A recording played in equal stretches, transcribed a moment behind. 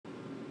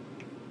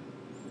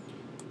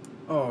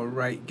All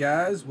right,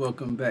 guys,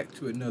 welcome back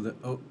to another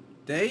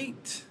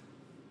update.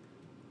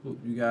 Hope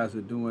you guys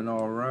are doing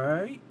all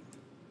right.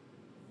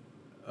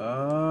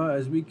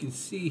 As we can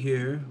see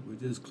here, we're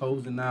just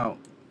closing out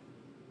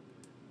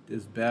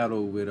this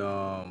battle with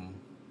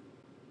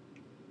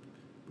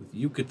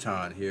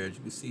Yucatan here. As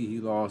you can see,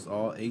 he lost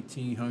all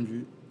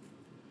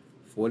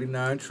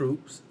 1,849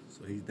 troops,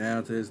 so he's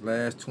down to his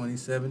last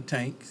 27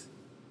 tanks.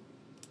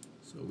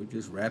 So we're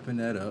just wrapping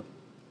that up.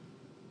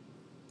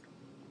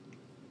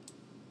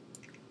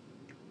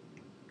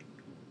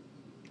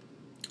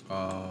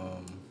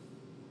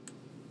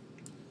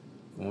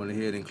 Going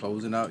ahead and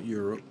closing out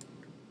Europe.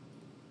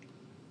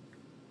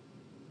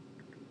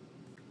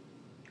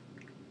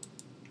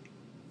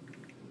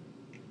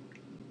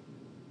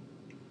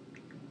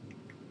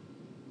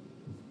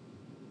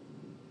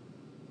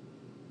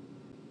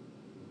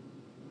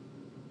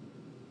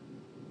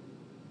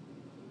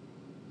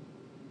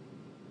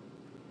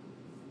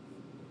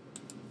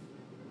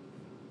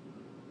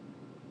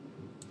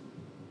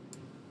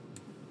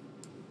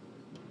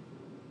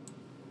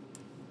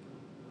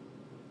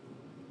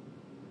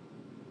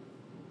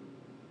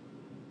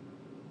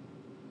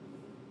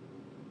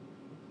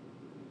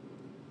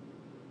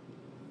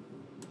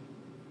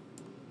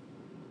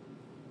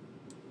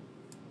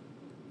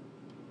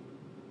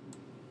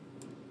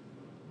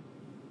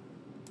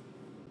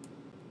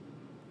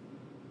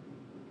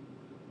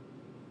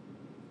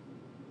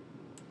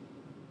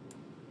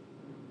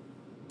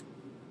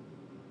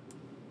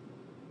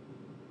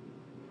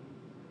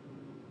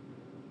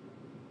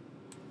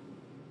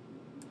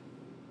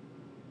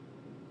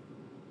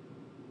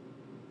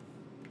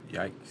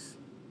 Yikes!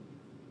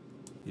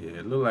 Yeah,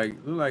 it look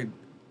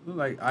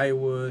like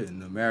Iowa and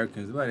the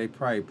Americans look like they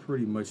probably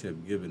pretty much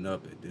have given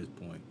up at this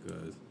point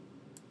because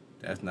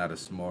that's not a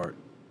smart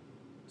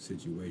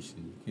situation.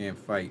 You can't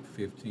fight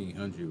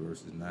 1,500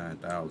 versus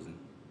 9,000.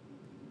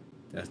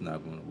 That's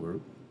not going to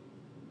work.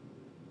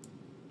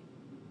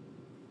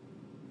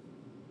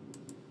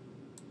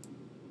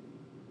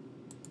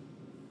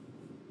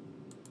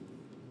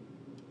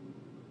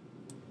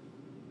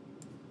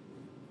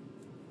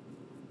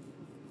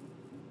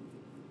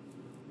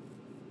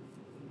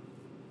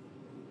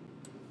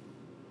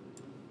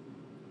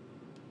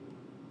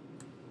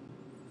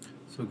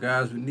 So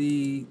guys, we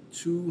need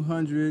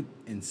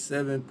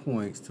 207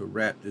 points to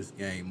wrap this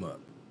game up.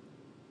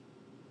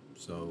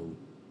 So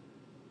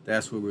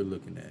that's what we're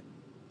looking at.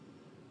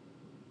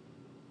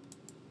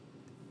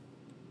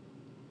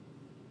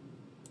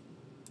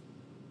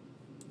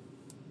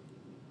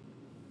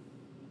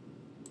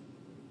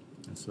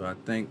 And so I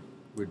think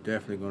we're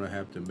definitely going to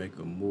have to make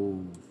a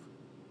move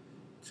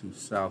to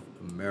South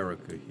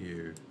America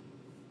here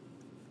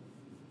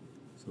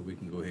so we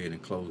can go ahead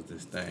and close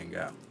this thing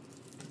out.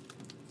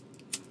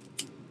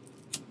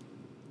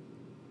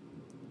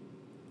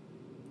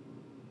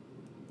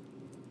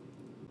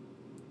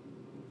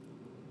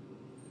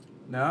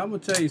 Now, I'm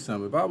going to tell you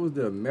something. If I was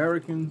the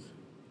Americans,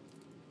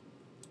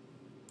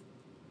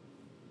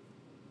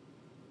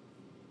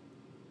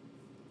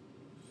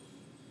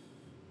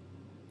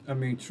 I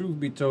mean, truth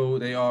be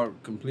told, they are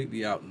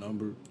completely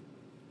outnumbered.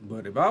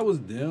 But if I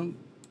was them,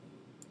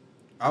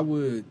 I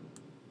would,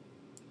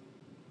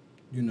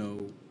 you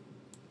know,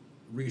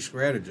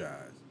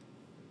 re-strategize.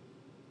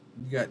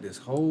 You got this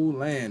whole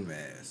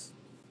landmass.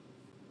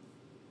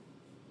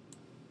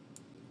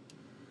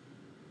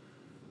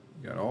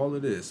 You got all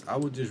of this. I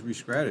would just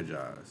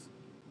re-strategize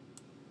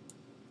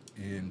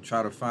and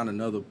try to find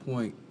another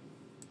point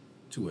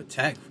to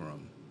attack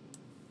from,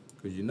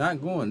 because you're not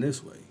going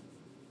this way.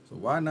 So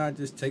why not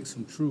just take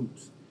some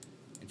troops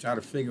and try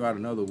to figure out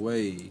another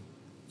way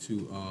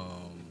to,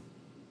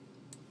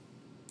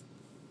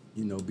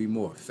 you know, be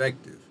more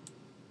effective?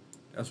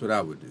 That's what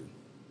I would do.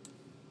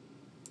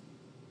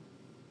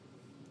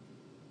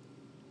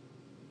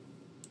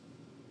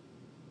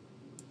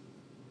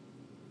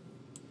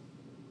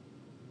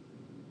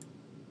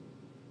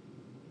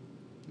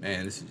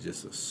 Man, this is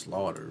just a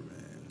slaughter,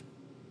 man.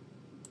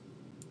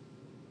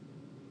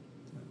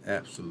 An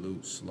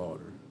absolute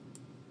slaughter.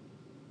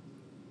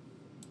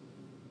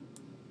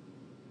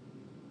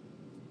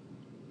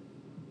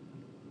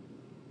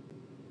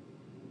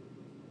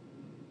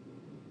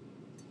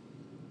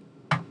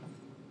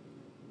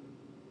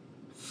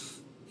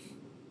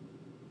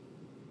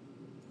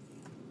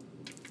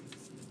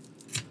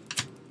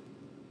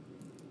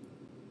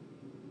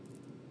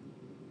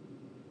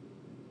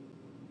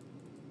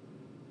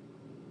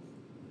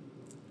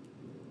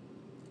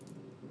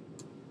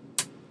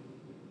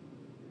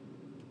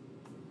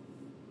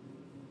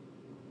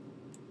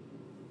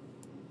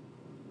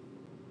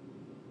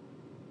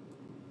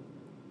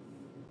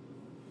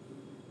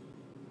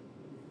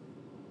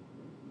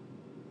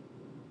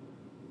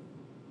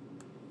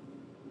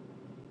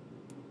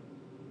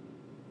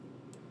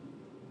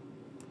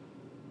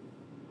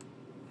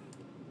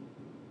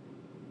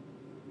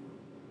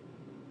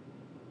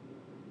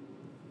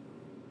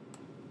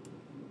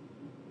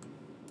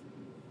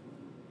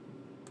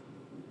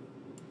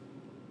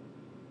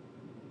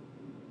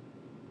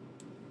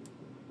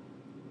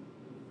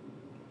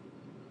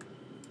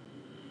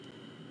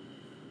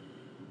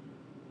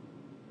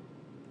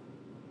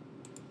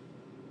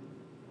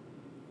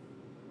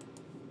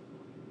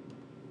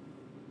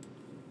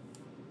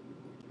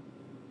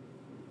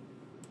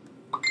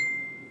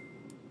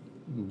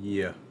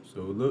 Yeah.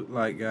 So it looked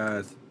like,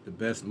 guys, the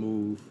best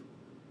move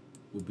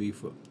would be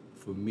for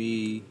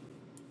me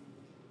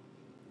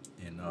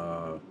and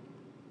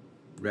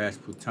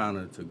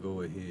Rasputana to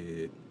go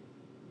ahead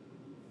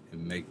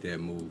and make that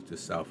move to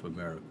South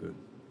America.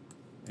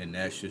 And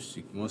that should,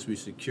 once we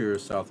secure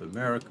South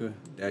America,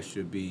 that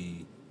should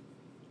be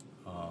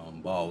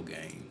ball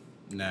game.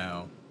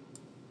 Now,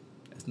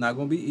 it's not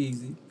going to be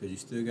easy because you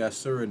still got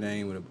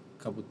Suriname with a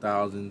couple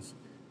thousands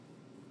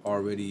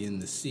already in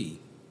the sea.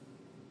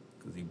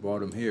 Because he brought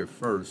them here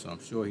first, so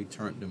I'm sure he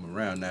turned them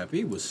around. Now, if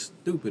he was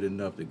stupid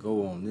enough to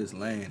go on this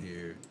land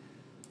here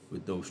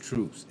with those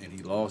troops, and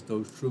he lost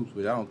those troops,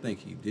 which I don't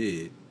think he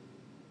did,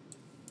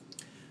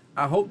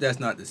 I hope that's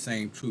not the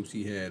same troops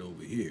he had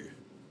over here,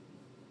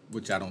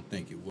 which I don't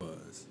think it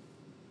was.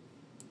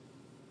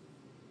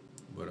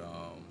 But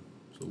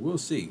so we'll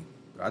see.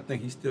 But I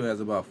think he still has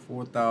about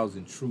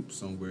 4,000 troops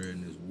somewhere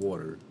in this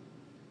water.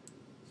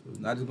 So it's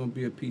not just gonna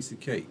be a piece of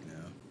cake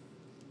now.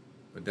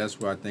 But that's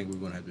what I think we're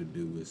gonna have to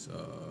do is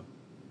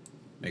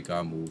make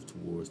our move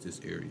towards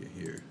this area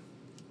here.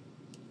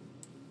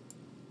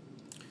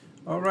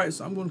 All right,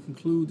 so I'm gonna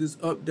conclude this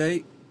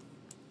update.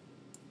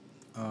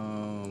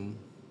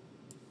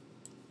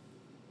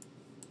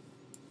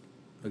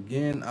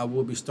 Again, I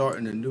will be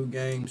starting a new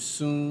game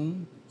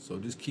soon, so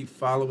just keep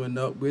following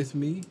up with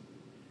me.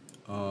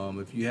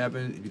 If you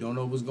don't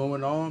know what's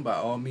going on, by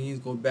all means,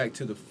 go back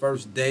to the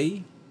first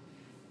day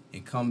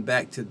and come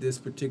back to this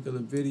particular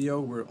video.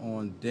 We're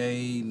on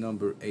day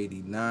number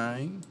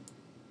 89,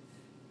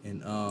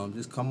 and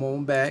just come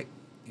on back,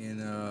 and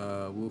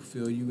we'll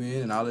fill you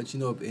in, and I'll let you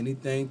know if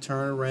anything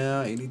turn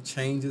around, any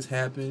changes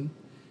happen,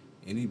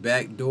 any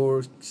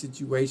backdoor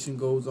situation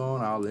goes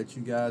on. I'll let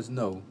you guys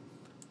know.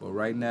 But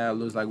right now, it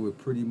looks like we're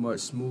pretty much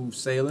smooth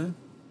sailing,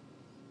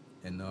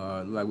 and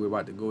looks like we're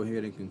about to go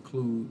ahead and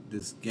conclude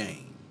this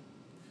game.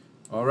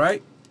 All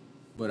right,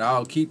 but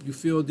I'll keep you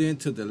filled in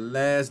to the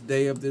last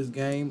day of this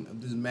game, of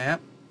this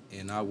map,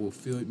 and I will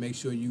make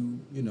sure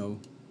you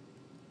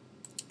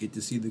get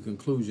to see the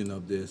conclusion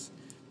of this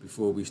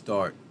before we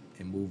start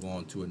and move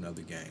on to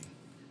another game.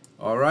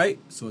 All right,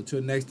 so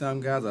until next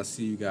time, guys, I'll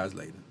see you guys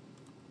later.